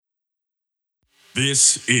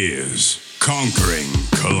This is Conquering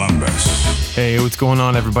Columbus. Hey, what's going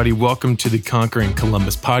on, everybody? Welcome to the Conquering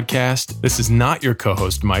Columbus podcast. This is not your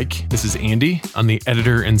co-host, Mike. This is Andy. I'm the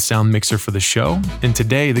editor and sound mixer for the show. And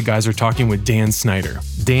today, the guys are talking with Dan Snyder.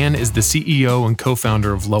 Dan is the CEO and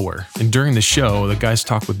co-founder of Lower. And during the show, the guys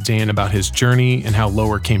talk with Dan about his journey and how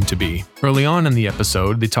Lower came to be. Early on in the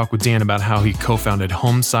episode, they talk with Dan about how he co-founded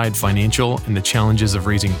Homeside Financial and the challenges of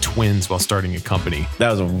raising twins while starting a company.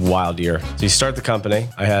 That was a wild year. So you start the company.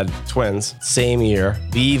 I had twins, same year,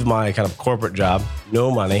 leave my kind of corporate job,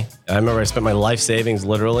 no money. I remember I spent my life savings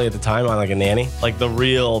literally at the time on like a nanny, like the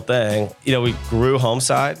real thing. You know, we grew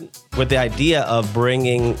Homeside with the idea of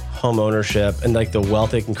bringing home ownership and like the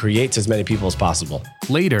wealth it can create to as many people as possible.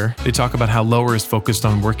 Later, they talk about how Lower is focused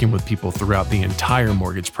on working with people throughout the entire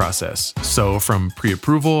mortgage process. So from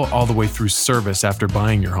pre-approval all the way through service after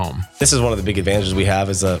buying your home. This is one of the big advantages we have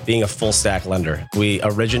is being a full stack lender. We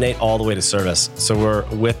originate all the way to service. So we're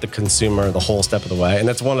with the consumer the whole step of the way. And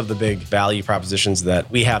that's one of the big value propositions that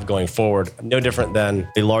we have going forward. No different than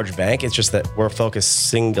a large bank. It's just that we're focused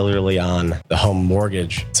singularly on the home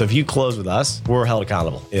mortgage. So if you close with us, we're held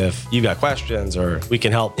accountable. If you got questions or we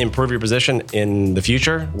can help improve your position in the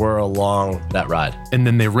future, we're along that ride. And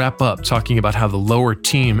then they wrap up talking about how the Lower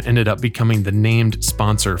team ended up becoming the named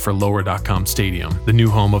sponsor for Lower.com Stadium, the new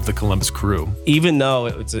home of the Columbus Crew. Even though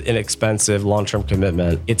it's an inexpensive long-term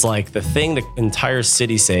commitment, it's like the thing the entire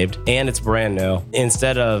city saved and it's brand new.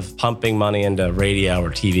 Instead of pumping money into radio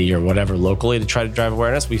or TV or whatever locally to try to drive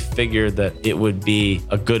awareness, we figured that it would be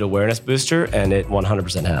a good awareness booster, and it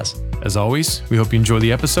 100% has. As always, we hope you enjoy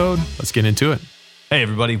the episode. Let's get into it. Hey,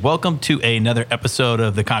 everybody. Welcome to another episode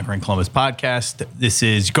of the Conquering Columbus podcast. This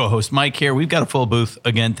is co-host Mike here. We've got a full booth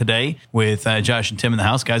again today with Josh and Tim in the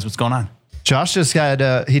house. Guys, what's going on? Josh just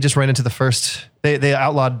he just ran into the first, they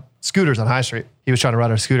outlawed scooters on High Street. He was trying to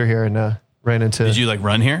ride a scooter here and ran into. Did you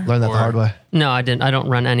run here? Learn that the hard way. No, I didn't. I don't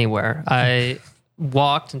run anywhere. I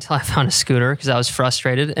walked until I found a scooter because I was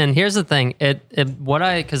frustrated. And here's the thing,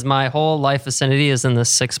 because my whole life vicinity is in the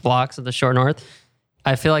 6 blocks of the Short North.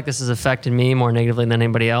 I feel like this has affected me more negatively than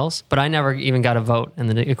anybody else, but I never even got a vote in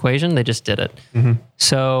the equation. They just did it. Mm-hmm.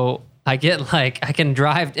 So I can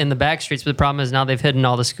drive in the back streets, but the problem is now they've hidden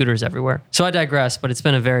all the scooters everywhere. So I digress, but it's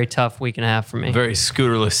been a very tough week and a half for me. Very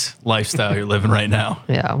scooterless lifestyle you're living right now.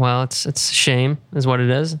 Yeah, well, it's a shame is what it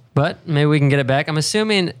is, but maybe we can get it back. I'm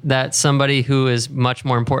assuming that somebody who is much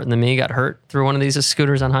more important than me got hurt through one of these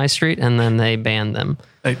scooters on High Street, and then they banned them.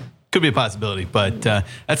 Could be a possibility, but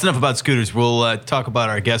that's enough about scooters. We'll talk about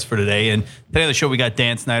our guest for today. And today on the show, we got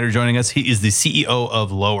Dan Snyder joining us. He is the CEO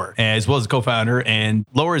of Lower, as well as a co-founder. And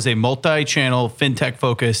Lower is a multi-channel,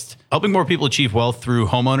 fintech-focused, helping more people achieve wealth through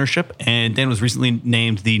home ownership. And Dan was recently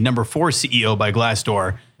named the number 4 CEO by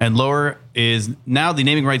Glassdoor. And Lower is now the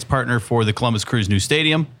naming rights partner for the Columbus Crew's new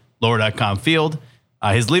stadium, Lower.com Field.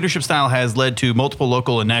 His leadership style has led to multiple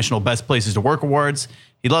local and national Best Places to Work awards.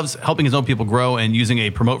 He loves helping his own people grow and using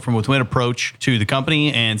a promote from within approach to the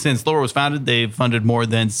company. And since Lower was founded, they've funded more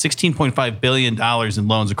than $16.5 billion in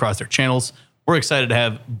loans across their channels. We're excited to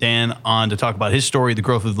have Dan on to talk about his story, the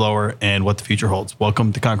growth of Lower, and what the future holds.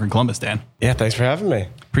 Welcome to Conquering Columbus, Dan. Yeah, thanks for having me.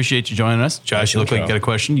 Appreciate you joining us. Josh, you look like you got a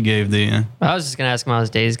question. You gave the... I was just going to ask him how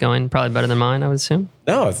his day's going. Probably better than mine, I would assume.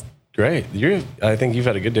 No, it's great. I think you've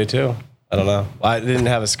had a good day too. I don't know. I didn't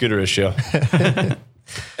have a scooter issue. And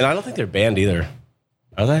I don't think they're banned either.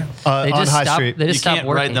 Are they? They on just High stopped. Street. They just You stopped can't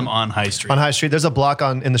working. ride them on High Street. On High Street, there's a block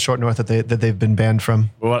in the Short North that they've been banned from.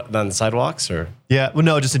 What, on the sidewalks or? Yeah, well,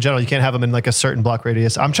 no, just in general, you can't have them in like a certain block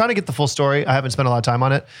radius. I'm trying to get the full story. I haven't spent a lot of time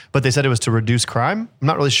on it, but they said it was to reduce crime. I'm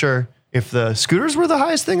not really sure if the scooters were the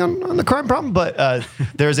highest thing on the crime problem, but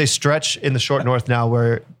there's a stretch in the Short North now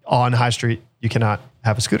where on High Street you cannot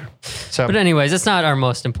have a scooter. So, But anyways, it's not our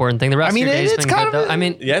most important thing. The rest of your day's it's been kind good, of though. I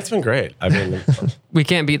mean, Yeah, it's been great. I mean, we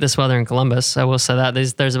can't beat this weather in Columbus. I will say that.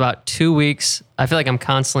 There's about 2 weeks. I feel like I'm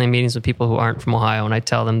constantly in meetings with people who aren't from Ohio, and I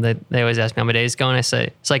tell them that they always ask me how my day's going. I say,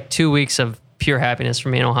 it's like 2 weeks of pure happiness for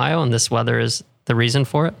me in Ohio, and this weather is the reason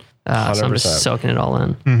for it. So I'm 100%. just soaking it all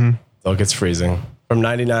in. Mm-hmm. so it gets freezing. From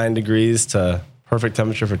 99 degrees to perfect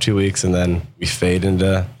temperature for 2 weeks, and then we fade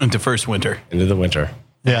into first winter. the winter.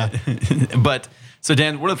 yeah. But so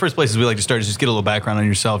Dan, one of the first places we like to start is just get a little background on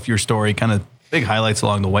yourself, your story, kind of big highlights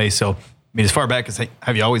along the way. So, I mean, as far back as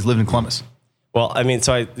have you always lived in Columbus? Well, I mean,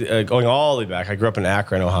 so I going all the way back, I grew up in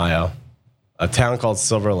Akron, Ohio, a town called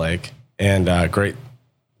Silver Lake, and great,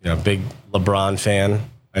 big LeBron fan.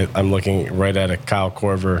 I'm looking right at a Kyle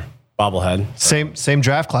Korver bobblehead. Same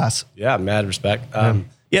draft class. Yeah, mad respect. Then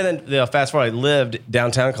fast forward, I lived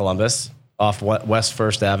downtown Columbus off West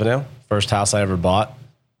First Avenue, first house I ever bought.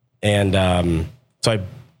 And so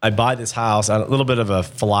I I buy this house on a little bit of a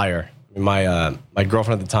flyer. My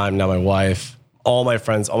girlfriend at the time, now my wife, all my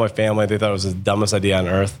friends, all my family, they thought it was the dumbest idea on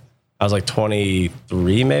earth. I was like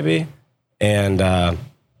 23 maybe. And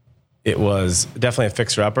it was definitely a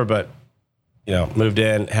fixer-upper, but, moved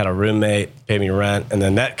in, had a roommate, paid me rent. And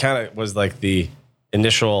then that kind of was like the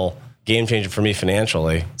initial game changer for me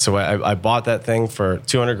financially. So I bought that thing for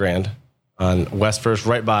 $200,000 on West First,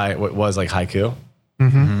 right by what was like Haiku.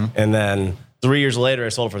 Mm-hmm. And then 3 years later, I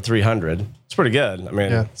sold it for $300,000. It's pretty good. I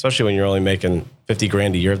mean, especially when you're only making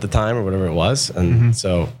 $50,000 a year at the time or whatever it was. And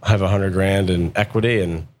so I have $100,000 in equity,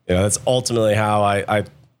 and that's ultimately how I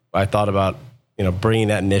thought about bringing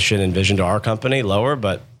that mission and vision to our company, Lower.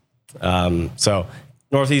 But so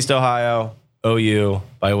Northeast Ohio, OU,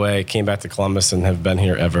 by the way, came back to Columbus and have been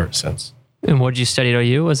here ever since. And what did you study at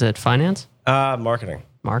OU? Was it finance? Marketing.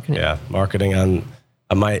 Marketing. Yeah, marketing.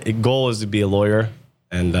 My goal was to be a lawyer,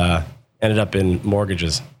 and ended up in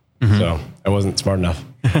mortgages. So I wasn't smart enough.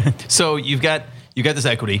 So you got this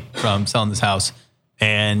equity from selling this house,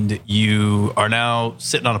 and you are now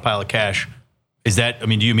sitting on a pile of cash. Do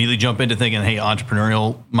you immediately jump into thinking, hey,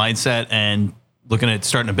 entrepreneurial mindset and looking at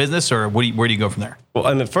starting a business, or where do you go from there?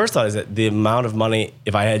 Well, the first thought is that the amount of money,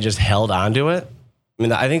 if I had just held on to it,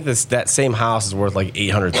 I think that same house is worth like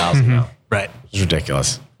 $800,000 now. Right. It's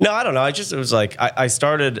ridiculous. No, I don't know. It was like, I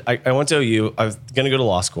went to OU. I was going to go to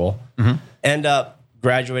law school. End up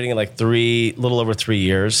graduating in like little over 3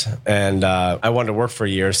 years. And I wanted to work for a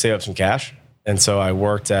year, save up some cash. And so I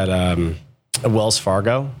worked at Wells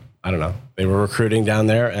Fargo. I don't know. They were recruiting down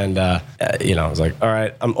there. And, I was like, all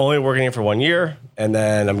right, I'm only working here for 1 year. And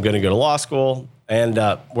then I'm going to go to law school. I ended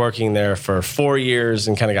up working there for 4 years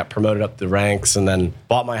and kind of got promoted up the ranks, and then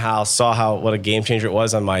bought my house, saw what a game changer it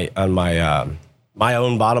was on my own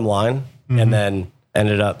bottom line, and then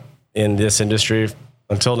ended up in this industry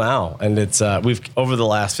until now. And it's we've over the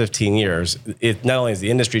last 15 years, it not only has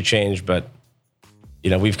the industry changed, but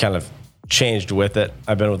we've kind of changed with it.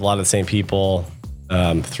 I've been with a lot of the same people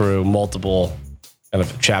through multiple kind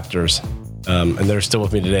of chapters, and they're still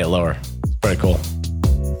with me today at Lower. It's pretty cool.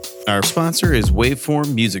 Our sponsor is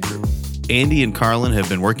Waveform Music Group. Andy and Carlin have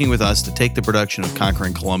been working with us to take the production of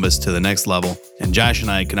Conquering Columbus to the next level, and Josh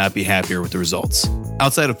and I could not be happier with the results.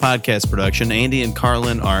 Outside of podcast production, Andy and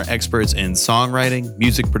Carlin are experts in songwriting,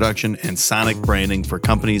 music production, and sonic branding for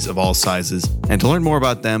companies of all sizes. And to learn more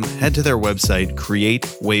about them, head to their website,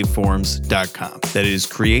 createwaveforms.com. That is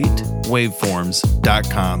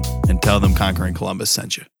createwaveforms.com, and tell them Conquering Columbus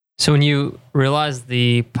sent you. So when you realize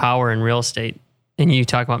the power in real estate, and you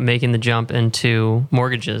talk about making the jump into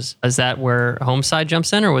mortgages, is that where Homeside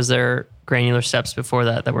jumps in, or was there granular steps before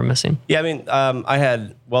that were missing? Yeah, I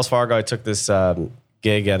had Wells Fargo. I took this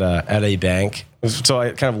gig at a bank, so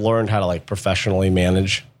I kind of learned how to like professionally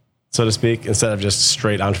manage, so to speak, instead of just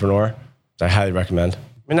straight entrepreneur, which I highly recommend.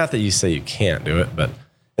 Not that you say you can't do it, but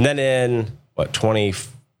and then in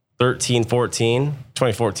 2013,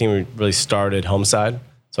 2014, we really started Homeside.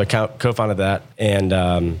 So I co-founded that, and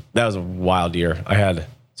that was a wild year. So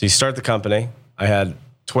you start the company. I had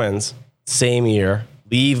twins, same year,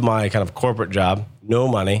 leave my kind of corporate job, no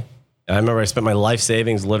money. And I remember I spent my life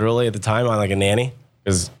savings literally at the time on like a nanny,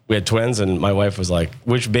 because we had twins, and my wife was like,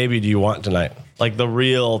 which baby do you want tonight? Like the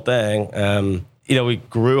real thing. We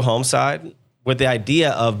grew Homeside with the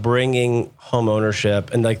idea of bringing home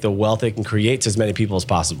ownership and like the wealth it can create to as many people as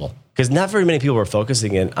possible. Because not very many people were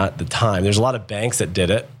focusing in at the time. There's a lot of banks that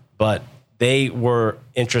did it, but they were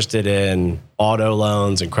interested in auto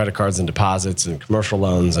loans and credit cards and deposits and commercial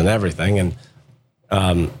loans and everything. And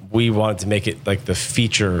we wanted to make it like the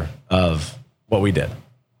feature of what we did.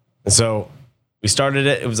 And so we started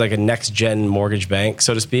it. It was like a next gen mortgage bank,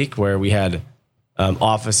 so to speak, where we had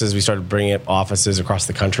offices. We started bringing up offices across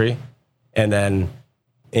the country. And then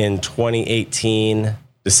in 2018,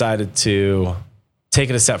 decided to take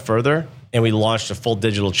it a step further, and we launched a full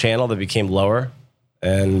digital channel that became Lower,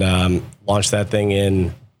 and launched that thing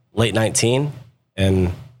in late 19,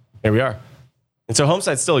 and here we are. And so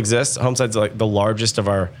Homeside still exists. Homeside's like the largest of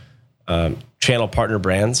our channel partner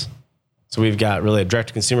brands. So we've got really a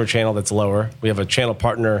direct-to-consumer channel that's Lower. We have a channel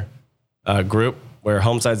partner group where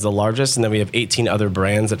Homeside's the largest, and then we have 18 other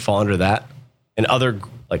brands that fall under that, and other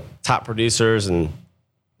like top producers and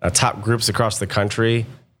top groups across the country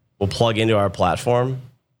will plug into our platform,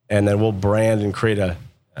 and then we'll brand and create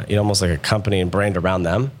almost like a company and brand around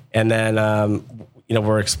them. And then,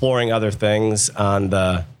 we're exploring other things on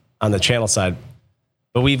the channel side,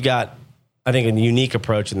 but we've got, I think, a unique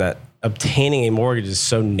approach in that obtaining a mortgage is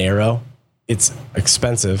so narrow. It's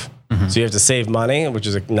expensive. So you have to save money, which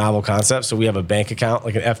is a novel concept. So we have a bank account,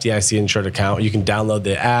 like an FDIC insured account. You can download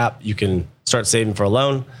the app. You can start saving for a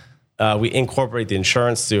loan. We incorporate the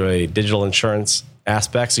insurance through a digital insurance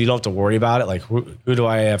aspect, so you don't have to worry about it. Like, who do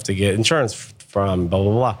I have to get insurance from? Blah,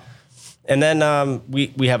 blah, blah. And then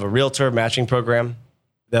we have a realtor matching program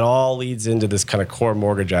that all leads into this kind of core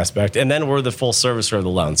mortgage aspect. And then we're the full servicer of the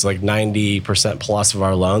loans. So like 90% plus of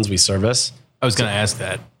our loans we service. I was going to ask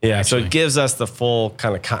that. Yeah, actually. so it gives us the full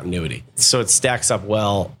kind of continuity. So it stacks up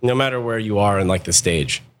well, no matter where you are in like the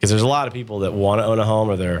stage. Because there's a lot of people that want to own a home,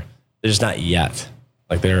 or they're just not yet.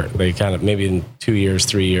 Like they kind of, maybe in 2 years,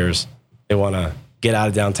 3 years, they want to get out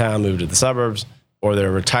of downtown, move to the suburbs, or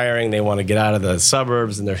they're retiring. They want to get out of the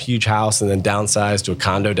suburbs and their huge house and then downsize to a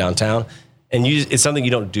condo downtown. And it's something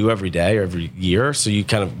you don't do every day or every year. So you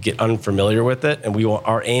kind of get unfamiliar with it. And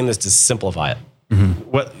our aim is to simplify it.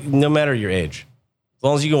 No matter your age, as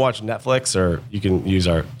long as you can watch Netflix or you can use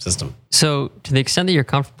our system. So to the extent that you're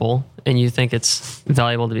comfortable and you think it's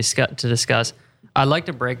valuable to discuss, I'd like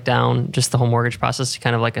to break down just the whole mortgage process to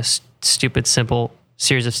kind of like a stupid, simple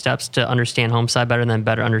series of steps to understand Homeside better, and then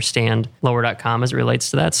better understand Lower.com as it relates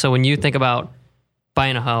to that. So when you think about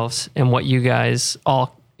buying a house and what you guys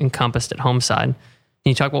all encompassed at Homeside, can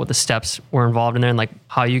you talk about what the steps were involved in there and like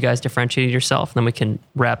how you guys differentiated yourself? And then we can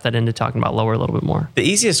wrap that into talking about Lower a little bit more. The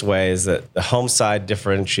easiest way is that the Homeside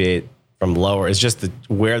differentiate from Lower is just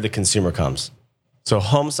where the consumer comes. So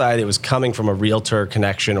Homeside, it was coming from a realtor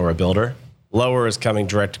connection or a builder. Lower is coming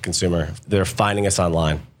direct to consumer. They're finding us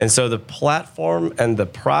online. And so the platform and the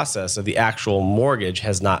process of the actual mortgage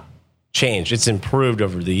has not changed. It's improved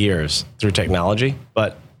over the years through technology,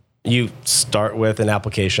 but you start with an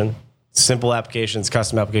application. Simple applications,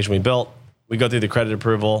 custom application we built. We go through the credit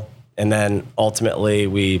approval, and then ultimately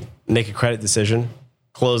we make a credit decision,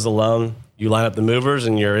 close the loan, you line up the movers,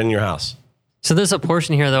 and you're in your house. So there's a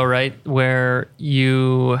portion here though, right, where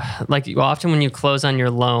you often when you close on your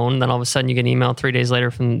loan, then all of a sudden you get an email 3 days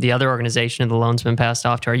later from the other organization and the loan's been passed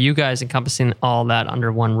off to. Are you guys encompassing all that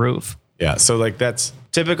under one roof? Yeah, so like that's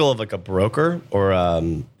typical of like a broker or,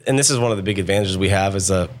 and this is one of the big advantages we have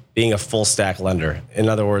is being a full stack lender. In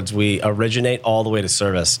other words, we originate all the way to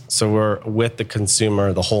service. So we're with the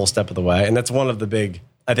consumer the whole step of the way. And that's one of the big,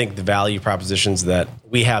 I think, the value propositions that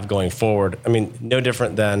we have going forward. I mean, no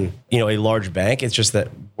different than, a large bank. It's just that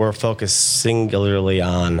we're focused singularly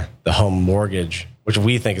on the home mortgage, which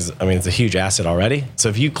we think is, it's a huge asset already. So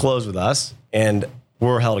if you close with us and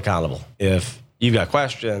we're held accountable, if you've got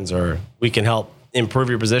questions or we can help improve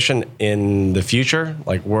your position in the future,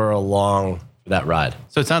 like we're along for that ride.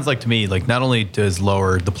 So it sounds like to me, like not only does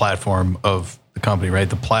Lower the platform of the company, right?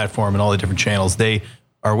 The platform and all the different channels, they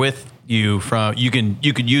are with you from, you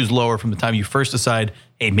could use Lower from the time you first decide,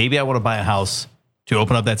 hey, maybe I want to buy a house, to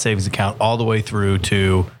open up that savings account all the way through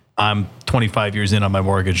to I'm 25 years in on my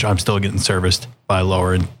mortgage. I'm still getting serviced by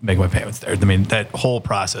Lower and making my payments there. I mean, that whole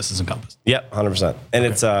process is encompassed. Yep, 100%. And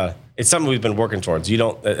it's something we've been working towards.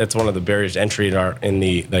 It's one of the barriers to entry in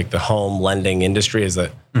the home lending industry is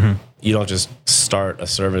that you don't just start a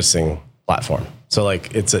servicing platform. So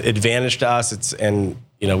like it's an advantage to us.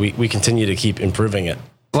 We continue to keep improving it.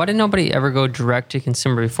 Why did nobody ever go direct to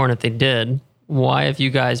consumer before? And if they did, why have you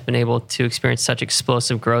guys been able to experience such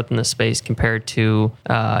explosive growth in this space compared to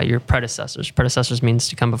your predecessors? Predecessors means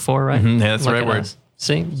to come before, right? Yeah, that's the right word.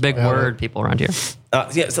 See, big word, people around here.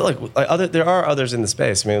 So there are others in the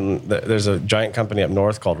space. I mean, there's a giant company up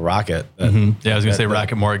north called Rocket. Yeah, I was going to say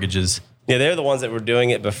Rocket Mortgages. Yeah, they're the ones that were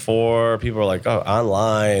doing it before. People were like, oh,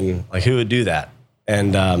 online. Like, who would do that?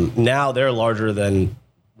 And now they're larger than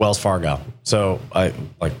Wells Fargo. So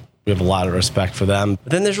we have a lot of respect for them.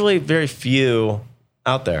 But then there's really very few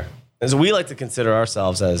out there. And so we like to consider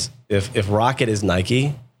ourselves as if Rocket is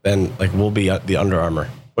Nike, then like we'll be the Under Armour.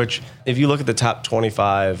 Which, if you look at the top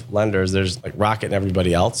 25 lenders, there's like Rocket and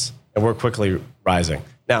everybody else, and we're quickly rising.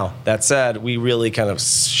 Now, that said, we really kind of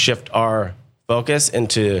shift our focus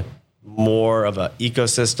into more of an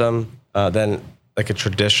ecosystem than like a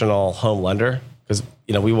traditional home lender, because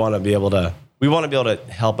we want to be able to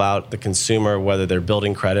help out the consumer, whether they're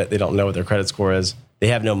building credit, they don't know what their credit score is, they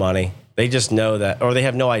have no money. They just know that, or they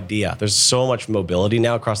have no idea. There's so much mobility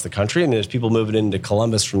now across the country. I mean, there's people moving into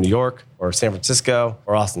Columbus from New York or San Francisco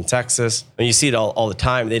or Austin, Texas. And you see it all the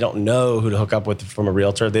time. They don't know who to hook up with from a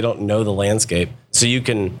realtor. They don't know the landscape. So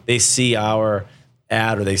they see our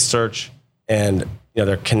ad or they search and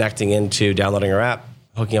they're connecting into downloading our app,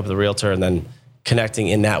 hooking up with a realtor, and then connecting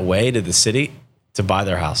in that way to the city to buy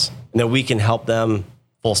their house. And then we can help them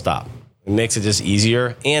full stop. It makes it just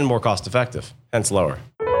easier and more cost effective, hence Lower.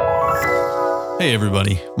 Hey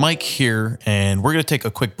everybody, Mike here, and we're going to take a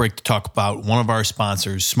quick break to talk about one of our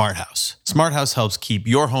sponsors, Smart House. Smart House helps keep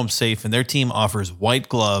your home safe, and their team offers white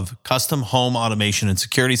glove, custom home automation and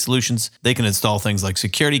security solutions. They can install things like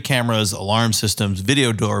security cameras, alarm systems,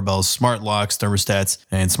 video doorbells, smart locks, thermostats,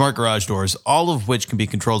 and smart garage doors, all of which can be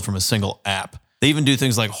controlled from a single app. They even do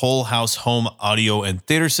things like whole house home audio and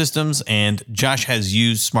theater systems, and Josh has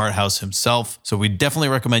used Smart House himself, so we definitely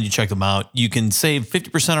recommend you check them out. You can save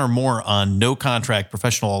 50% or more on no contract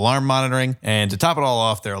professional alarm monitoring, and to top it all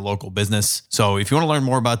off, they're a local business. So if you want to learn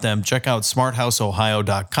more about them, check out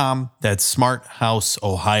smarthouseohio.com. That's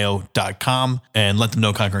smarthouseohio.com, and let them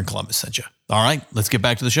know Conquering Columbus sent you. All right, let's get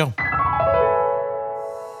back to the show.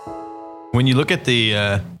 When you look at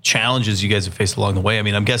the challenges you guys have faced along the way, I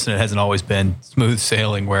mean, I'm guessing it hasn't always been smooth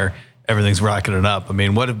sailing where everything's rocketing up. I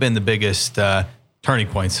mean, what have been the biggest turning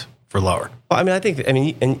points for Lower? Well, I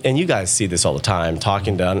mean, and you guys see this all the time,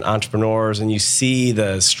 talking to entrepreneurs, and you see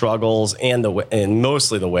the struggles and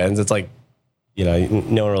mostly the wins. It's like, you know,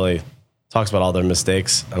 no one really talks about all their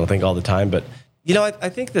mistakes, I don't think, all the time. But, you know, I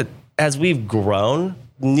think that as we've grown,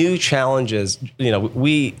 new challenges, you know,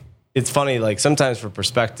 it's funny, like sometimes for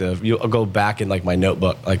perspective, I'll go back in like my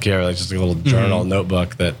notebook, like here, like just a little journal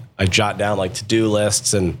notebook that I jot down like to-do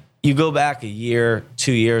lists. And you go back a year,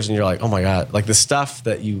 2 years, and you're like, oh my God, like the stuff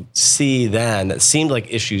that you see then that seemed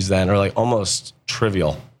like issues then are like almost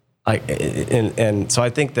trivial. Like, and so I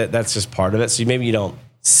think that that's just part of it. So maybe you don't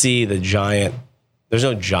see there's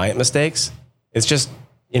no giant mistakes. It's just,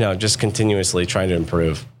 you know, just continuously trying to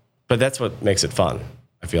improve. But that's what makes it fun,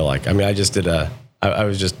 I feel like. I mean, I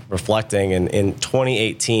was just reflecting, and in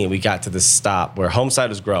 2018, we got to this stop where Homeside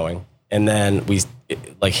was growing, and then we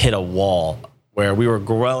like hit a wall where we were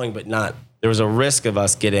growing, but there was a risk of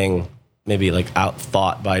us getting maybe like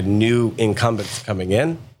outthought by new incumbents coming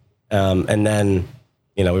in. And then,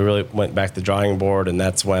 you know, we really went back to the drawing board, and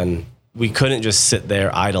that's when we couldn't just sit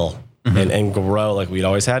there idle and grow like we'd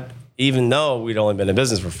always had, even though we'd only been in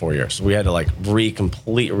business for 4 years. So we had to like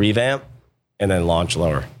complete revamp and then launch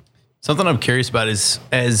Lower. Something I'm curious about is,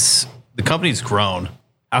 as the company's grown,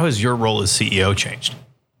 how has your role as CEO changed?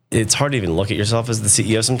 It's hard to even look at yourself as the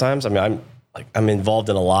CEO sometimes. I mean, I'm involved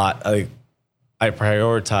in a lot. I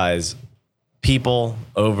prioritize people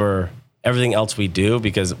over everything else we do,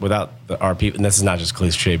 because without our people, and this is not just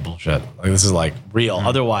cliche bullshit, like this is like real.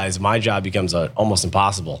 Otherwise, my job becomes almost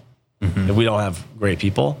impossible if we don't have great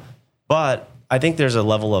people. But I think there's a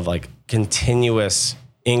level of like continuous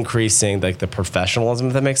increasing like the professionalism,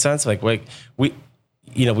 if that makes sense. Like we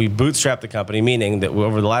bootstrapped the company, meaning that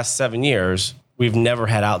over the last 7 years, we've never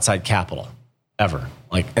had outside capital ever.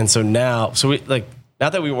 Like, and so now, we like,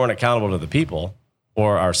 not that we weren't accountable to the people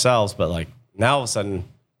or ourselves, but like now all of a sudden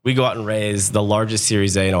we go out and raise the largest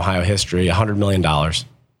Series A in Ohio history, $100 million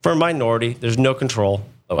for a minority. There's no control.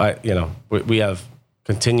 We have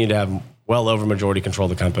continued to have well over majority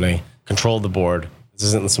control of the company, control of the board. This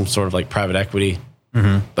isn't some sort of like private equity.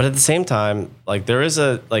 But at the same time, like there is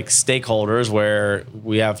a like stakeholders where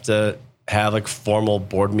we have to have like formal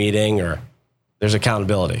board meeting, or there's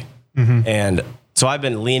accountability. And so I've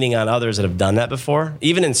been leaning on others that have done that before,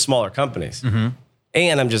 even in smaller companies. And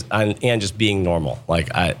I'm just being normal. Like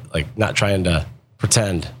not trying to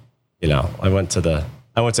pretend, you know. I went to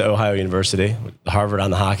Ohio University, Harvard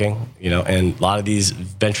on the Hocking, you know, and a lot of these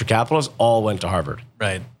venture capitalists all went to Harvard.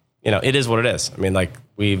 Right. You know, it is what it is. I mean, like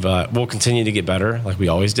we'll continue to get better like we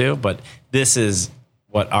always do, but this is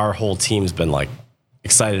what our whole team's been like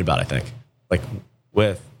excited about, I think. Like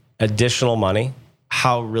with additional money,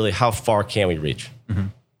 how far can we reach?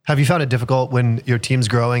 Have you found it difficult when your team's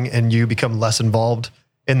growing and you become less involved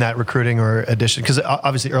in that recruiting or addition? Because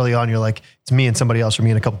obviously early on, you're like, it's me and somebody else, or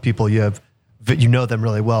me and a couple people you know them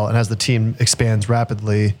really well. And as the team expands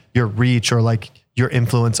rapidly, your reach or like your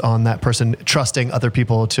influence on that person, trusting other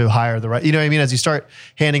people to hire the right, you know what I mean? As you start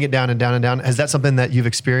handing it down and down and down, is that something that you've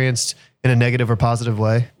experienced in a negative or positive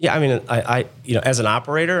way? Yeah. I mean, I as an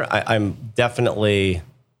operator, I'm definitely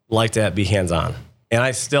like to be hands-on, and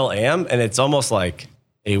I still am. And it's almost like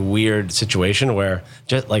a weird situation where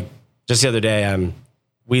just the other day,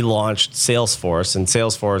 we launched Salesforce, and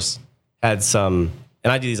Salesforce had some,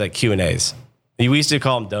 and I do these like Q&As. We used to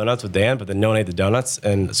call them donuts with Dan, but then no one ate the donuts,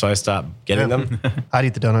 and so I stopped getting them. I'd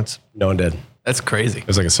eat the donuts. No one did. That's crazy. It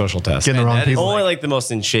was like a social test. Getting the wrong people. Only like the most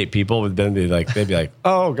in shape people would then be like, they'd be like,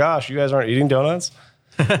 "Oh gosh, you guys aren't eating donuts."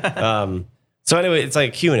 So anyway, it's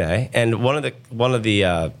like Q&A, and a lot of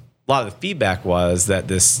the feedback was that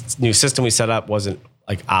this new system we set up wasn't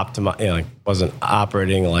like wasn't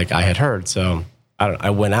operating like I had heard. So I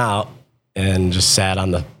went out and just sat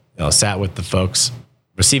with the folks,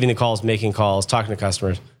 receiving the calls, making calls, talking to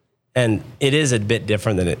customers. And it is a bit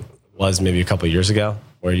different than it was maybe a couple of years ago,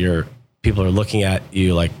 where people are looking at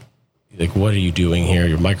you like, what are you doing here?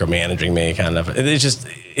 You're micromanaging me, kind of.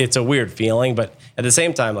 It's a weird feeling, but at the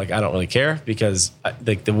same time, like, I don't really care, because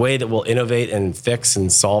the way that we'll innovate and fix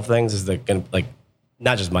and solve things is that, like,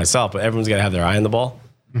 not just myself, but everyone's got to have their eye on the ball.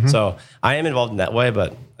 Mm-hmm. So I am involved in that way,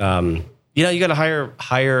 but you got to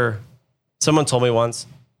hire. Someone told me once,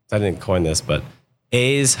 I didn't coin this, but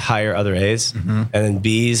A's hire other A's, and then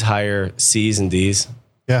B's hire C's and D's.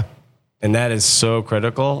 Yeah. And that is so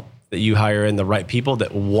critical, that you hire in the right people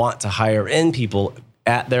that want to hire in people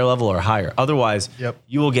at their level or higher. Otherwise,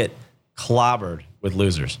 you will get clobbered with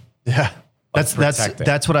losers. Yeah. That's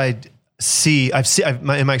what I see. In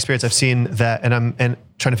my experience, I've seen that, and I'm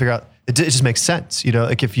trying to figure out, it just makes sense. You know,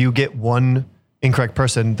 like, if you get one incorrect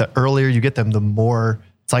person, the earlier you get them, the more,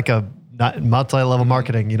 it's like a multi-level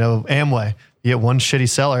marketing, you know, Amway. You get one shitty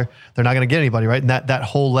seller, they're not going to get anybody, right? And that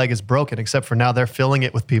whole leg is broken, except for now they're filling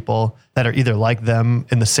it with people that are either like them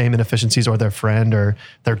in the same inefficiencies, or their friend or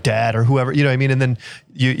their dad or whoever, you know what I mean? And then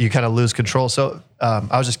you kind of lose control. So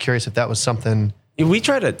I was just curious if that was something. We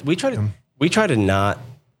try to not,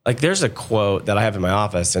 like, there's a quote that I have in my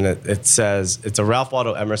office, and it says, it's a Ralph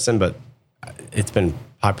Waldo Emerson, but it's been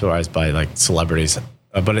popularized by, like, celebrities.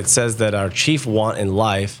 But it says that our chief want in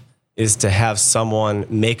life is to have someone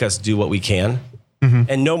make us do what we can,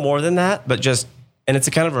 and no more than that. But and it's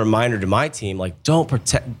a kind of a reminder to my team, like,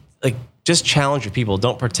 just challenge your people.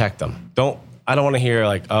 Don't protect them. I don't want to hear,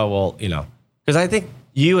 like, oh, well, you know, because I think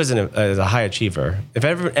you as a high achiever, if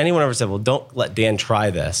anyone ever said, well, don't let Dan try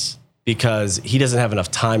this because he doesn't have enough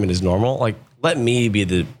time in his normal, like, let me be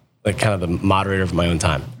the moderator of my own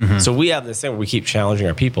time. So we have this thing where we keep challenging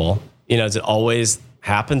our people. You know, does it always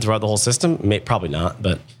happen throughout the whole system? Probably not,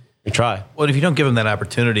 but we try. Well, if you don't give them that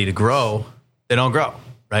opportunity to grow, they don't grow,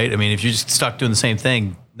 right? I mean, if you're just stuck doing the same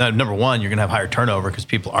thing, number one, you're going to have higher turnover because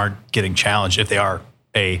people aren't getting challenged if they are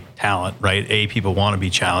a talent, right? People want to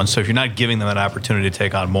be challenged. So if you're not giving them an opportunity to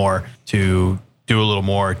take on more, to do a little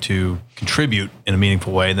more, to contribute in a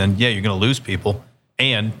meaningful way, then you're going to lose people,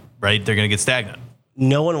 and they're going to get stagnant.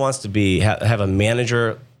 No one wants to have a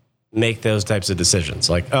manager make those types of decisions.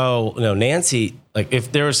 Like, oh, no, Nancy, like,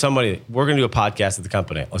 if there was somebody, we're going to do a podcast at the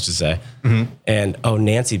company, let's just say, and, oh,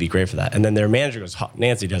 Nancy'd be great for that. And then their manager goes,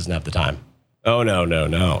 Nancy doesn't have the time. Oh,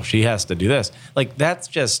 no. She has to do this. Like, that's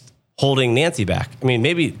just holding Nancy back. I mean,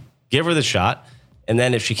 maybe give her the shot. And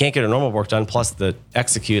then if she can't get her normal work done, plus the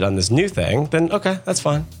execute on this new thing, then okay, that's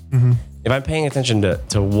fine. If I'm paying attention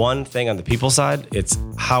to one thing on the people side, it's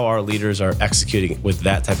how our leaders are executing with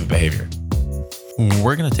that type of behavior.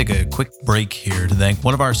 We're going to take a quick break here to thank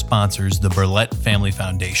one of our sponsors, the Burlett Family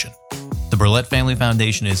Foundation. The Burlett Family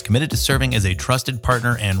Foundation is committed to serving as a trusted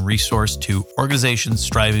partner and resource to organizations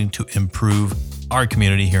striving to improve our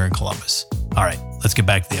community here in Columbus. All right, let's get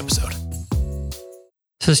back to the episode.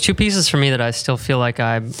 So there's two pieces for me that I still feel like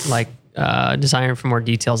I'm desiring for more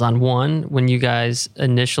details on. One, when you guys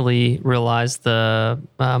initially realized the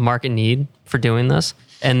market need for doing this.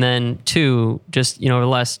 And then two, just, over the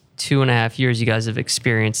last 2.5 years, you guys have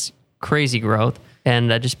experienced crazy growth.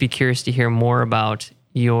 And I'd just be curious to hear more about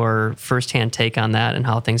your firsthand take on that and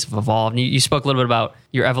how things have evolved. You spoke a little bit about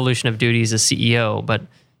your evolution of duties as CEO, but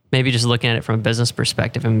maybe just looking at it from a business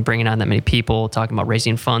perspective and bringing on that many people, talking about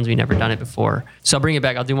raising funds. We've never done it before. So I'll bring it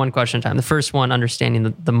back. I'll do one question at a time. The first one,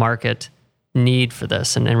 understanding the market need for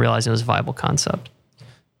this and realizing it was a viable concept.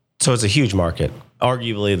 So it's a huge market.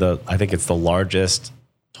 Arguably, I think it's the largest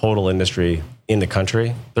total industry in the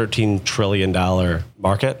country, $13 trillion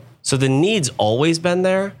market. So the need's always been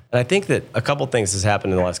there. And I think that a couple things has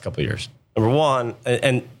happened in the last couple of years. Number one,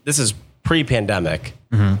 and this is pre-pandemic,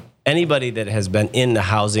 anybody that has been in the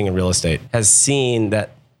housing and real estate has seen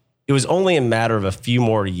that it was only a matter of a few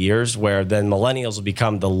more years where then millennials will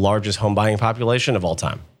become the largest home buying population of all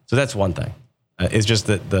time. So that's one thing. It's just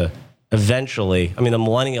that eventually, the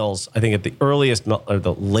millennials, I think at the earliest or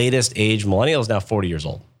the latest age, millennials now 40 years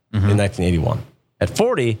old in 1981. At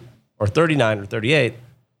 40 or 39 or 38,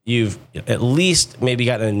 you've at least maybe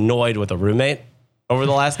gotten annoyed with a roommate over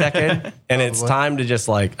the last decade. And it's time to just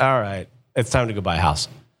all right, it's time to go buy a house.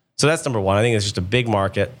 So that's number one. I think it's just a big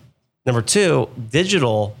market. Number two,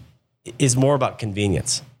 digital is more about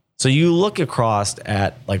convenience. So you look across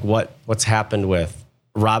at what's happened with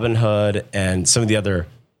Robinhood and some of the other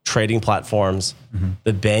trading platforms,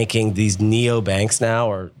 the banking, these neo-banks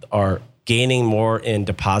now are gaining more in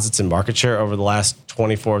deposits and market share over the last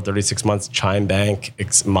 24, 36 months. Chime Bank,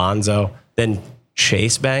 Monzo, then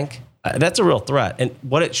Chase Bank. That's a real threat. And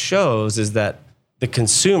what it shows is that the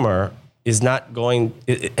consumer is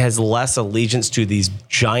it has less allegiance to these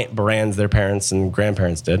giant brands their parents and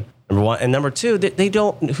grandparents did. number one. And number two, they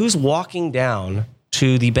don't, who's walking down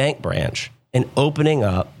to the bank branch and opening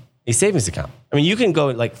up a savings account? I mean, you can go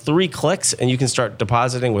like 3 clicks and you can start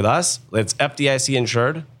depositing with us. It's FDIC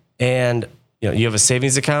insured. And you have a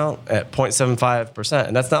savings account at 0.75%.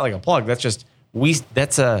 And that's not like a plug. That's just,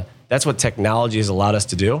 that's what technology has allowed us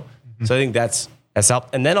to do. Mm-hmm. So I think that's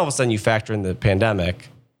helped. And then all of a sudden you factor in the pandemic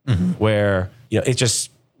where, it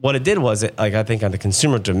just, what it did was I think on the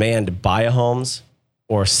consumer demand to buy homes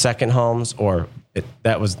or second homes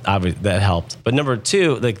that was obvious, that helped. But number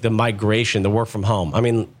two, like the migration, the work from home. I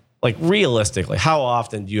mean, like realistically, how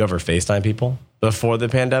often do you ever FaceTime people before the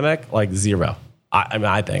pandemic? Like zero.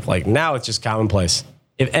 I think like now it's just commonplace.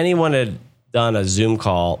 If anyone had done a Zoom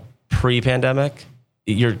call pre-pandemic,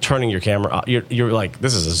 you're turning your camera off. You're like,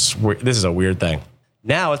 this is a weird thing.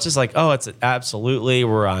 Now it's just like, oh, it's absolutely,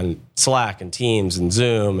 we're on Slack and Teams and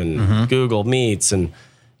Zoom and Google Meets. And,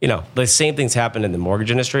 the same things happened in the mortgage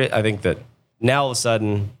industry. I think that now all of a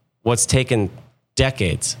sudden, what's taken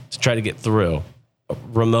decades to try to get through,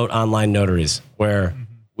 remote online notaries, where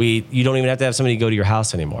you don't even have to have somebody go to your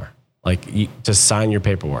house anymore, to sign your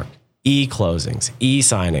paperwork, e-closings,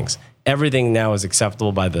 e-signings. Everything now is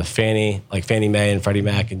acceptable by the Fannie Mae and Freddie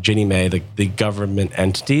Mac and Ginnie Mae, the government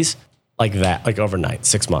entities. Like that, like overnight,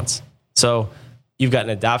 6 months. So you've got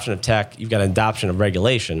an adoption of tech, you've got an adoption of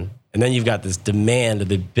regulation, and then you've got this demand of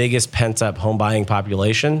the biggest pent-up home buying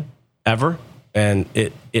population ever. And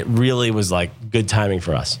it really was like good timing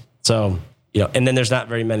for us. So, and then there's not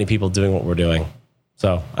very many people doing what we're doing.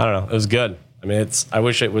 So I don't know, it was good. I mean, I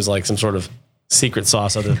wish it was like some sort of secret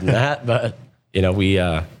sauce other than that, but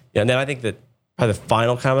and then I think that probably the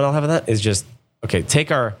final comment I'll have on that is just, okay,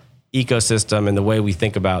 take our ecosystem and the way we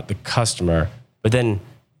think about the customer, but then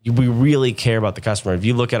we really care about the customer. If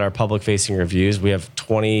you look at our public facing reviews, we have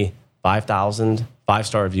 25,000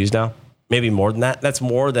 5-star reviews now, maybe more than that. That's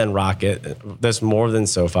more than Rocket. That's more than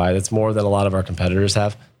SoFi. That's more than a lot of our competitors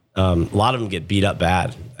have. A lot of them get beat up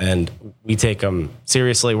bad and we take them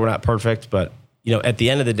seriously. We're not perfect, but at the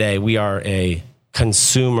end of the day, we are a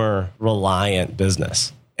consumer reliant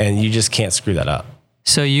business and you just can't screw that up.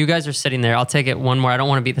 So you guys are sitting there. I'll take it one more. I don't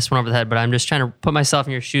want to beat this one over the head, but I'm just trying to put myself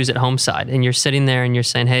in your shoes at home side. And you're sitting there and you're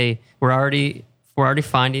saying, hey, we're already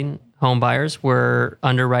finding home buyers. We're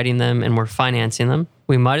underwriting them and we're financing them.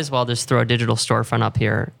 We might as well just throw a digital storefront up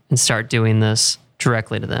here and start doing this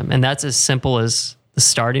directly to them. And that's as simple as the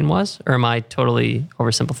starting was, or am I totally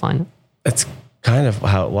oversimplifying it? That's kind of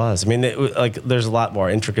how it was. I mean, there's a lot more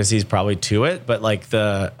intricacies probably to it, but like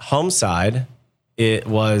the home side, it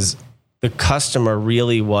was... The customer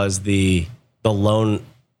really was the loan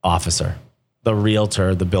officer, the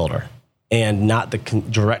realtor, the builder, and not the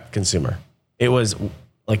direct consumer. It was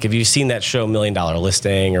like, if you've seen that show $1 Million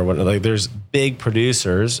Listing or what, like there's big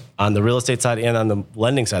producers on the real estate side and on the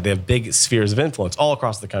lending side. They have big spheres of influence all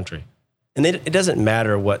across the country. And it doesn't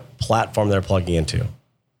matter what platform they're plugging into.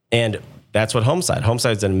 And that's what Homeside.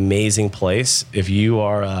 Homeside is an amazing place. If you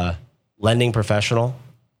are a lending professional,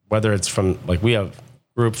 whether it's from, like we have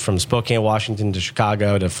groups from Spokane, Washington to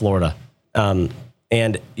Chicago to Florida.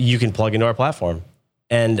 And you can plug into our platform.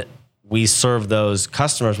 And we serve those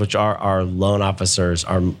customers, which are our loan officers,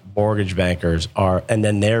 our mortgage bankers, and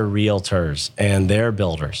then their realtors and their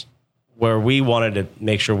builders. Where we wanted to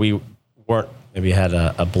make sure we weren't, maybe had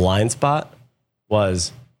a blind spot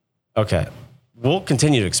was, okay, we'll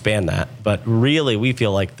continue to expand that. But really, we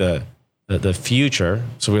feel like the future,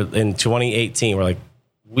 so we're in 2018, we're like,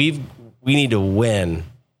 we need to win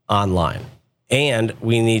online, and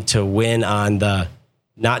we need to win on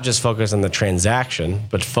not just focus on the transaction,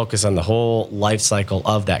 but focus on the whole life cycle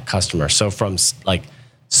of that customer. So from like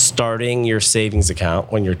starting your savings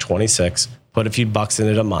account when you're 26, put a few bucks in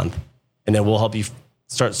it a month, and then we'll help you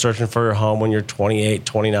start searching for your home when you're 28,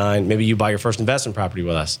 29. Maybe you buy your first investment property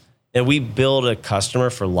with us, and we build a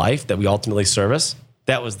customer for life that we ultimately service.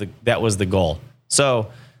 That was the goal.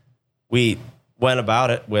 So we went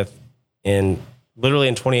about it literally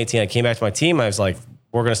in 2018, I came back to my team. I was like,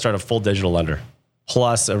 we're going to start a full digital lender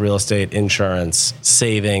plus a real estate, insurance,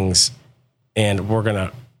 savings. And we're going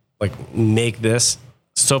to like make this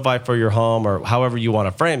SoFi for your home or however you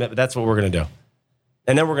want to frame it. But that's what we're going to do.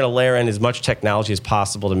 And then we're going to layer in as much technology as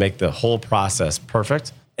possible to make the whole process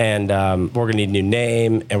perfect. And we're going to need a new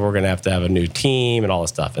name, and we're going to have a new team and all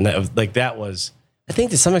this stuff. And that was, I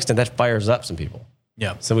think to some extent that fires up some people.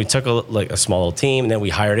 Yeah. So we took a small little team, and then we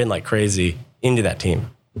hired in like crazy into that team.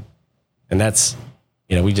 And that's,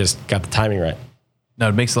 we just got the timing right. No,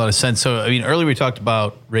 it makes a lot of sense. So, I mean, earlier we talked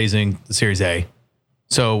about raising the Series A.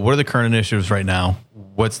 So what are the current initiatives right now?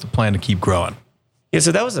 What's the plan to keep growing? Yeah,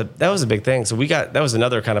 so that was a big thing. So that was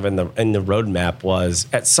another kind of in the roadmap was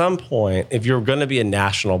at some point, if you're going to be a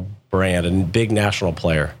national brand and big national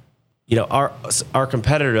player, our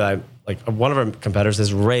competitor, one of our competitors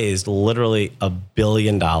has raised literally $1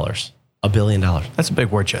 billion. $1 billion. That's a big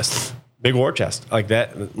war chest. Big war chest like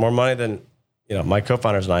that, more money than my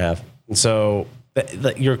co-founders and I have. And so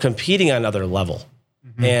you're competing on another level.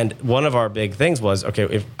 Mm-hmm. And one of our big things was, okay,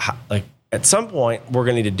 if at some point we're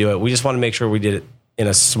going to need to do it. We just want to make sure we did it in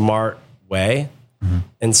a smart way. Mm-hmm.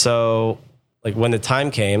 And so when the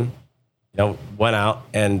time came, went out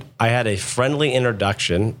and I had a friendly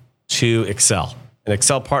introduction to Accel. And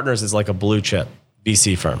Accel Partners is like a blue chip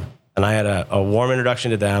VC firm. And I had a warm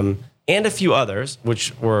introduction to them and a few others,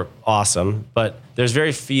 which were awesome. But there's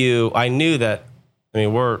very few. I knew that,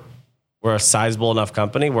 we're a sizable enough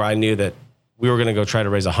company where I knew that we were going to go try to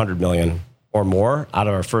raise $100 million or more out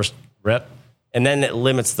of our first rip. And then it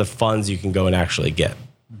limits the funds you can go and actually get,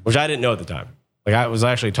 which I didn't know at the time. I was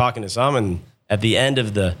actually talking to some, and at the end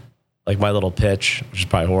of my little pitch, which is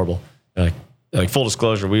probably horrible, like full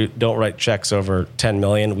disclosure, we don't write checks over 10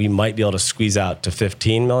 million. We might be able to squeeze out to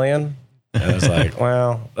 15 million. And I was like,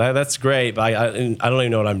 well, that's great, but I don't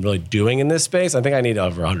even know what I'm really doing in this space. I think I need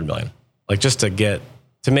over 100 million, just to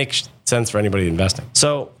make sense for anybody investing.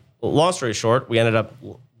 So long story short, we ended up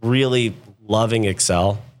really loving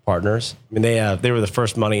Accel Partners. They were the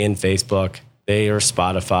first money in Facebook. They are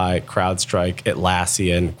Spotify, CrowdStrike,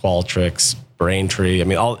 Atlassian, Qualtrics, Braintree.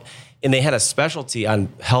 And they had a specialty on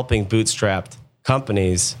helping bootstrapped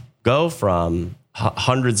companies go from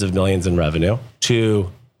hundreds of millions in revenue to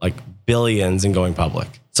billions and going public.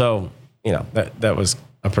 So, that was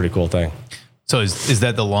a pretty cool thing. So is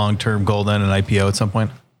that the long-term goal then, an IPO at some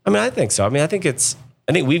point? I think so. I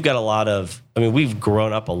think we've got a lot of, we've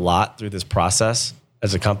grown up a lot through this process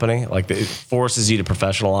as a company. It forces you to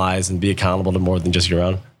professionalize and be accountable to more than just your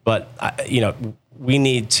own. But, we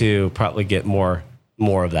need to probably get more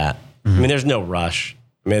of that. Mm-hmm. There's no rush.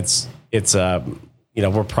 It's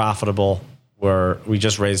we're profitable. We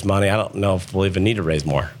just raised money. I don't know if we'll even need to raise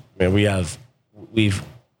more. We've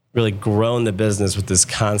really grown the business with this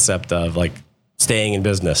concept of staying in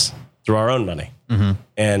business through our own money. Mm-hmm.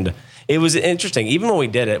 And it was interesting. Even when we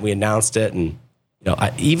did it, we announced it, and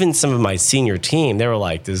even some of my senior team, they were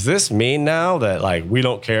like, "Does this mean now that we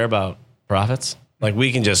don't care about profits?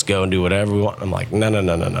 We can just go and do whatever we want?" I'm like, no.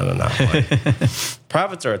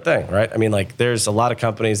 Profits are a thing, right? There's a lot of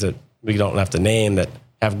companies that we don't have to name that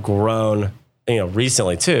have grown,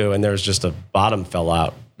 recently too, and there's just a bottom fell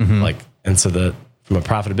out. Mm-hmm. And so from a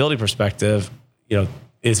profitability perspective,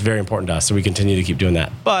 it's very important to us. So we continue to keep doing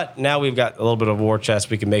that. But now we've got a little bit of war chest.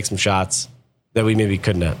 We can make some shots that we maybe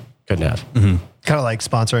couldn't have. Mm-hmm. Kind of like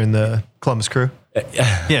sponsoring the Columbus Crew.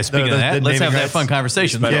 Yeah, speaking of that, let's have that fun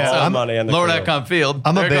conversation. Lower.com field.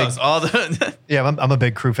 I'm a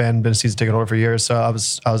big Crew fan. Been a season ticket holder for years, so I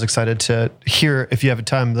was excited to hear, if you have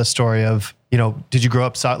time, the story of did you grow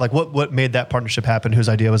up what made that partnership happen? Whose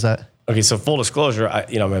idea was that? Okay, so full disclosure,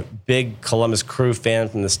 I'm a big Columbus Crew fan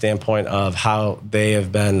from the standpoint of how they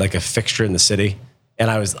have been a fixture in the city,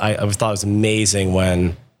 and I thought it was amazing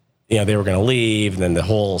when they were going to leave, and then the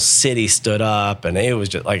whole city stood up, and it was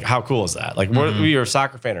just how cool is that? Whether you're a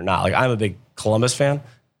soccer fan or not, I'm a big Columbus fan,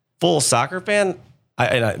 full soccer fan.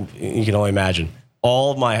 You can only imagine.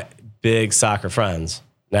 All of my big soccer friends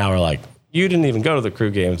now are you didn't even go to the Crew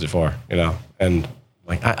games before, and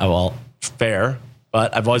well, fair,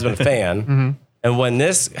 but I've always been a fan. Mm-hmm. And when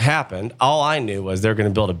this happened, all I knew was they're going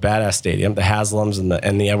to build a badass stadium. The Haslams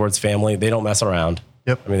and the Edwards family, they don't mess around.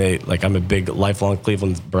 Yep. I'm a big lifelong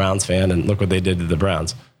Cleveland Browns fan, and look what they did to the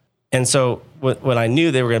Browns. And so when I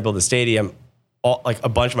knew they were going to build the stadium, a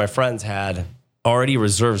bunch of my friends had already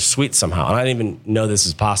reserved suites somehow, and I didn't even know this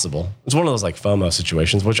is possible. It's one of those FOMO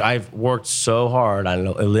situations, which I've worked so hard on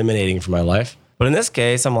eliminating from my life. But in this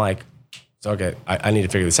case, I'm okay, I need to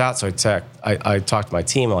figure this out. So I talked to my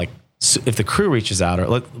team. I'm if the Crew reaches out,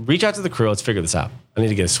 or reach out to the Crew, let's figure this out. I need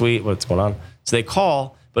to get a suite. What's going on? So they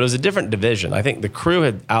call. But it was a different division. I think the Crew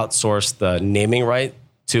had outsourced the naming right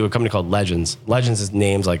to a company called Legends. Legends is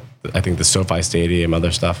names I think the SoFi Stadium,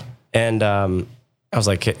 other stuff. And I was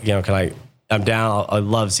like, I'm down. I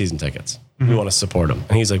love season tickets. Mm-hmm. We want to support them.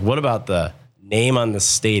 And he's like, what about the name on the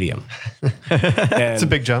stadium? It's a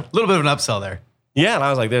big jump. A little bit of an upsell there. Yeah, and I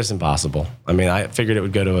was like, "There's impossible." I figured it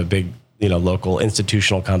would go to a big, local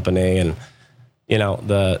institutional company, and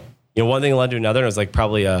one thing led to another. And it was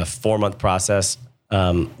probably a 4-month process.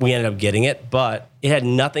 We ended up getting it, but it had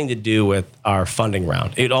nothing to do with our funding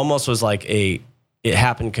round. It almost was it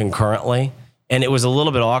happened concurrently, and it was a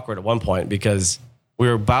little bit awkward at one point because we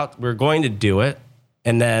were going to do it,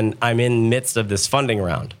 And then I'm in midst of this funding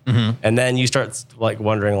round. And then you start like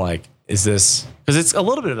wondering like, is this, because it's a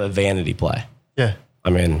little bit of a vanity play. Yeah. I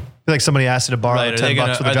mean, I feel like somebody asked you to borrow Right.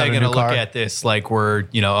 $10 for the Are they drive a going to new look car. at this like we're,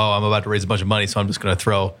 I'm about to raise a bunch of money, so I'm just going to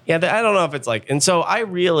throw. yeah, I don't know if it's like, and so I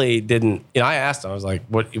really didn't, I asked them, I was like,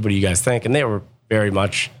 what do you guys think? And they were very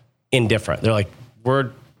much indifferent. They're like,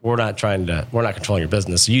 we're not controlling your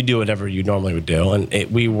business. You do whatever you normally would do.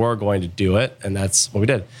 And we were going to do it. And that's what we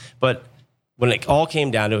did. But when it all came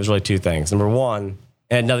down to it, was really two things. Number one,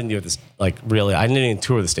 it had nothing to do with this. Like really, I didn't even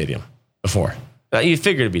tour the stadium before. You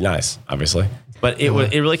figured it'd be nice, obviously. But it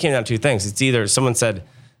really came down to two things. It's either someone said,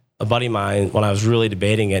 a buddy of mine, when I was really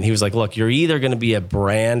debating it, he was like, look, you're either going to be a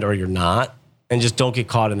brand or you're not. And just don't get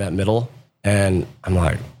caught in that middle. And I'm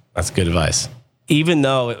like, that's good advice. Even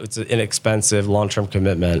though it's an inexpensive long-term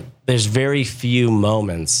commitment, there's very few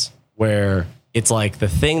moments where it's like the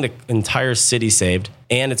thing the entire city saved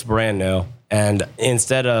and it's brand new. And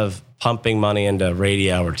instead of pumping money into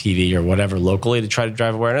radio or TV or whatever locally to try to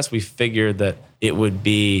drive awareness, we figured that it would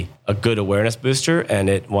be a good awareness booster, and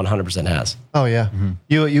it 100% has. Oh yeah.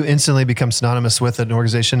 You instantly become synonymous with an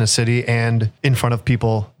organization, a city, and in front of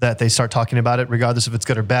people that they start talking about it, regardless if it's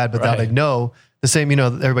good or bad, but now they know. The same,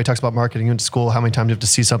 everybody talks about marketing. You went to school, how many times you have to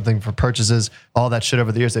see something for purchases, all that shit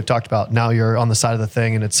over the years they've talked about. Now you're on the side of the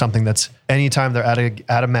thing, and it's something that's anytime they're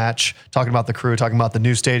at a match, talking about the crew, talking about the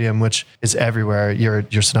new stadium, which is everywhere,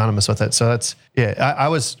 you're synonymous with it. So that's, I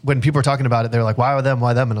was, when people were talking about it, they were like, why them?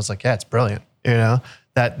 And I was like, yeah, it's brilliant.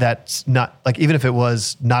 That's not like, even if it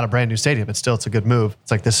was not a brand new stadium, it's a good move. It's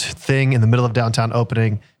like this thing in the middle of downtown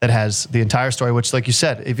opening that has the entire story, which like you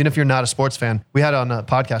said, even if you're not a sports fan, we had on a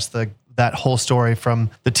podcast, that whole story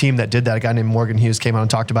from the team that did that. A guy named Morgan Hughes came out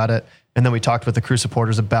and talked about it. And then we talked with the crew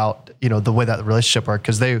supporters about, the way that the relationship worked.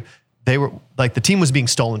 Cause they were like, the team was being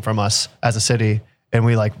stolen from us as a city. And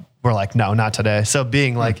we're like, no, not today. So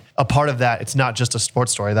being like a part of that, it's not just a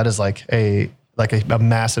sports story. That is like a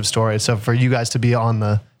massive story. So for you guys to be on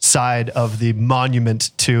the side of the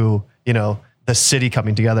monument to, the city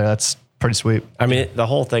coming together, that's pretty sweet. I mean, the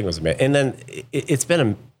whole thing was amazing. And then it's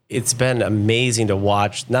been amazing to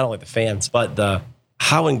watch not only the fans, but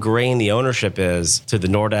how ingrained the ownership is to the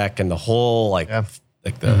Nordec and the whole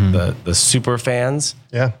the super fans.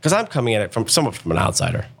 Yeah. Because I'm coming at it somewhat from an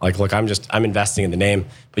outsider. Like, look, I'm investing in the name,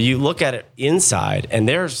 but you look at it inside, and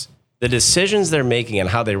there's the decisions they're making and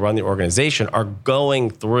how they run the organization are going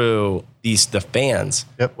through the fans,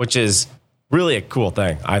 which is really a cool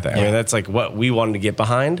thing, I think. Yeah. I mean, that's like what we wanted to get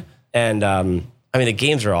behind. And the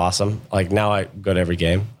games are awesome. Like now I go to every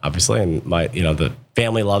game, obviously, and the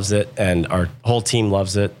family loves it and our whole team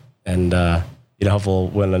loves it. And, hopefully we'll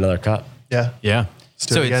win another cup. Yeah. Yeah.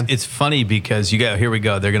 So it's funny because here we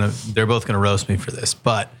go. They're both going to roast me for this,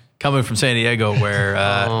 but coming from San Diego where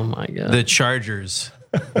oh my God, the Chargers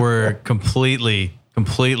were completely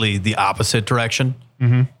the opposite direction,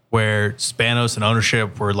 where Spanos and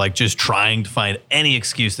ownership were like just trying to find any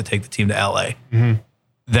excuse to take the team to LA.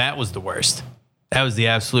 That was the worst. That was the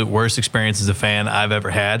absolute worst experience as a fan I've ever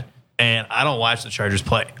had. And I don't watch the Chargers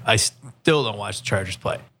play. I still don't watch the Chargers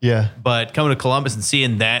play. Yeah. But coming to Columbus and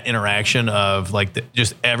seeing that interaction of like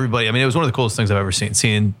just everybody, I mean, it was one of the coolest things I've ever seen,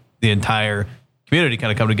 seeing the entire community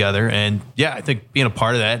kind of come together. And yeah, I think being a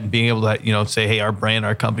part of that and being able to, say, hey, our brand,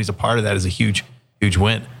 our company's a part of that is a huge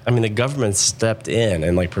win. I mean, the government stepped in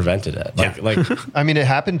and prevented it. I mean, it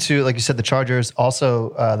happened to, like you said, the Chargers,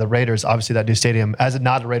 also the Raiders, obviously that new stadium. As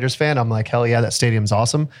not a Raiders fan, I'm like, hell yeah, that stadium's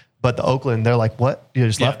awesome. But the Oakland, they're like, what? You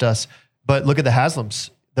just left us. But look at the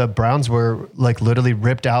Haslams. The Browns were like literally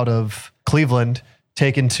ripped out of Cleveland,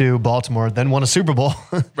 taken to Baltimore, then won a Super Bowl.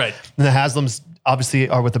 Right. And the Haslams obviously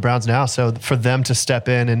are with the Browns now. So for them to step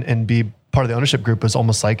in and be part of the ownership group was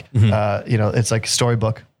almost like, it's like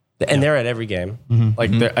storybook. And they're at every game,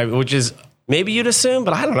 which is maybe you'd assume,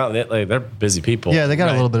 but I don't know. They're busy people. Yeah, they got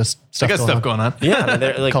a little bit of stuff. They got stuff going on. Yeah, I mean,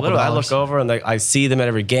 they're like literally. I look over and I see them at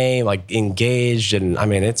every game, like engaged, and I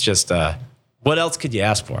mean, it's just what else could you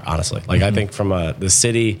ask for? Honestly, I think from the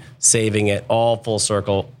city saving it all full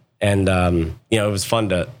circle, and it was fun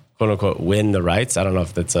to quote unquote win the rights. I don't know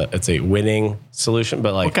if it's a winning solution,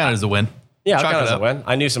 but what kind is the win? Yeah, what kind is a win?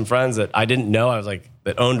 I knew some friends that I didn't know. I was like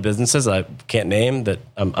that owned businesses that I can't name that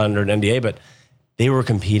I'm under an NDA, but they were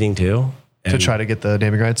competing too to try to get the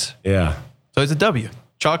naming rights. Yeah, so it's a W.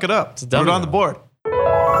 Chalk it up. It's a W. Put it on the board.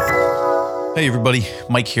 Hey everybody,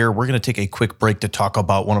 Mike here. We're going to take a quick break to talk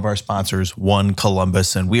about one of our sponsors, One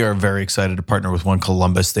Columbus, and we are very excited to partner with One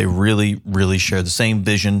Columbus. They really share the same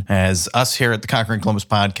vision as us here at the Conquering Columbus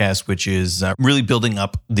podcast, which is really building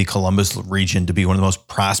up the Columbus region to be one of the most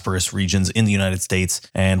prosperous regions in the United States.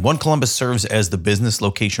 And One Columbus serves as the business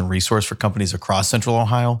location resource for companies across Central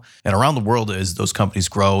Ohio and around the world as those companies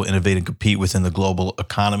grow, innovate, and compete within the global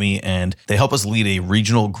economy. And they help us lead a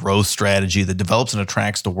regional growth strategy that develops and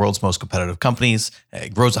attracts the world's most competitive companies,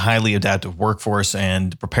 grows a highly adaptive workforce,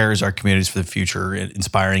 and prepares our communities for the future,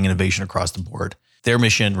 inspiring innovation across the board. Their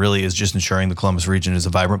mission really is just ensuring the Columbus region is a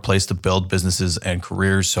vibrant place to build businesses and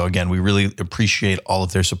careers. So again, we really appreciate all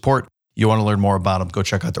of their support. You want to learn more about them, go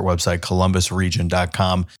check out their website,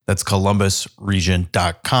 columbusregion.com. That's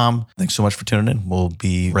columbusregion.com. Thanks so much for tuning in. We'll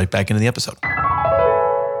be right back into the episode.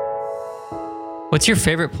 What's your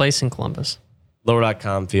favorite place in Columbus?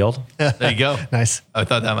 Lower.com field. There you go. Nice. I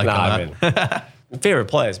thought that might come up. Favorite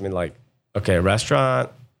place. I mean, like, okay, restaurant,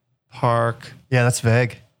 park, Yeah, that's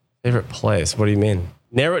vague. favorite place. What do you mean?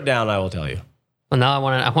 Narrow it down, I will tell you. Well, now I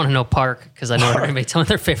want to know park because I know everybody telling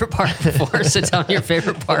their favorite park before. So tell me your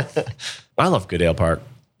favorite park. I love Goodale Park.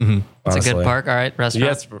 It's a good park. All right, restaurant.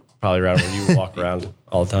 Yeah, it's probably around where you walk around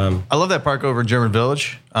all the time. I love that park over in German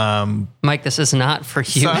Village. Mike, this is not for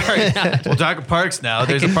you. Sorry. We'll talk parks now.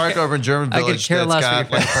 There's a park over in German I could Village care that's less got what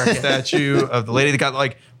your like favorite a statue of the lady that got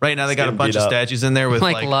like, right now they got a getting bunch beat of up. statues in there with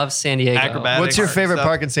Mike like loves San Diego. acrobatics. What's your favorite stuff.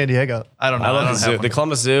 park in San Diego? I don't know. I love don't the have zoo. one. The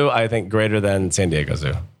Columbus Zoo, I think, greater than San Diego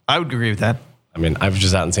Zoo. I would agree with that. I mean, I was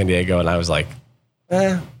just out in San Diego and I was like,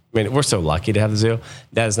 I mean, we're so lucky to have the zoo.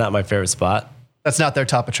 That is not my favorite spot. That's not their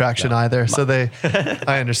top attraction either. So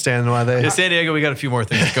I understand why they. In San Diego, we got a few more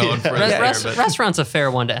things going for us there, but Restaurant's a fair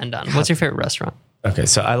one to end on. What's your favorite restaurant? Okay,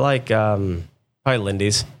 so I like probably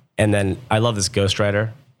Lindy's. And then I love this Ghost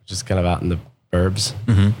Rider, which is kind of out in the burbs.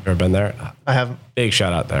 Ever been there? I haven't. Big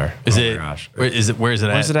shout out there. Is Oh it? my gosh. Where is it? Where's it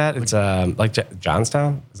at? Where's it at? It's like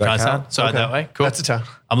Johnstown. Does that Johnstown. count? So out that way. Cool. That's a town.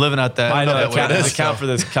 I'm living out that. I know that that way count, now, does it count so- for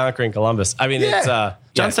this Conquering Columbus. I mean, it's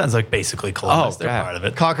Johnstown's like basically Columbus. Oh, They're God. part of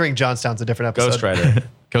it. Conquering Johnstown's a different episode. Ghost Rider.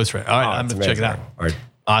 Ghost Rider. All right, Oh, I'm it's going to check it out. amazing.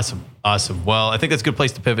 All right. Awesome. Well, I think that's a good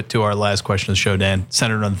place to pivot to our last question of the show, Dan,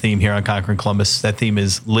 centered on the theme here on Conquering Columbus. That theme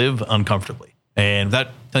is live uncomfortably. And without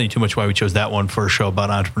telling you too much why we chose that one for a show about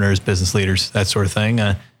entrepreneurs, business leaders, that sort of thing,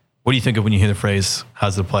 what do you think of when you hear the phrase, how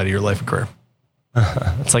does it apply to your life and career?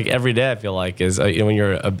 It's like every day I feel like is when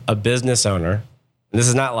you're a business owner, and this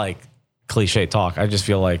is not like cliche talk. I just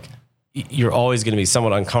feel like you're always going to be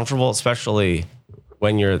somewhat uncomfortable, especially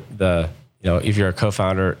when you're if you're a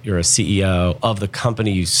co-founder, you're a CEO of the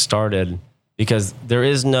company you started, because there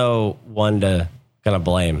is no one to kind of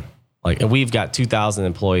blame. Like, and we've got 2,000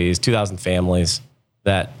 employees, 2,000 families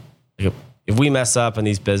that if we mess up in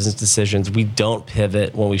these business decisions, we don't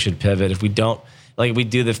pivot when we should pivot. If we don't, like, we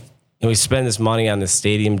do and we spend this money on this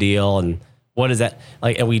stadium deal, and what is that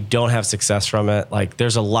like? And we don't have success from it. Like,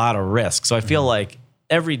 there's a lot of risk. So I feel like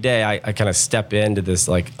every day I kind of step into this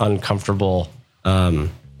like uncomfortable, kind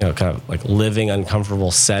of like living uncomfortable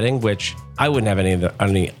setting, which I wouldn't have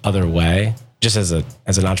any other way. Just as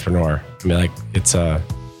an entrepreneur, I mean, like, it's a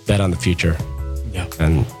bet on the future. Yeah.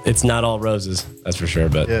 And it's not all roses, that's for sure.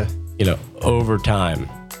 But over time,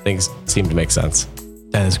 things seem to make sense.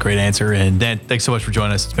 That is a great answer. And Dan, thanks so much for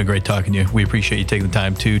joining us. It's been great talking to you. We appreciate you taking the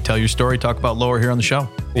time to tell your story, talk about Lower here on the show.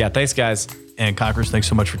 Yeah, thanks, guys. And Conquerors, thanks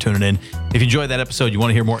so much for tuning in. If you enjoyed that episode, you want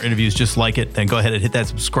to hear more interviews just like it, then go ahead and hit that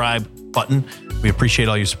subscribe button. We appreciate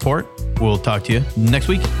all your support. We'll talk to you next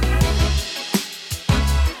week.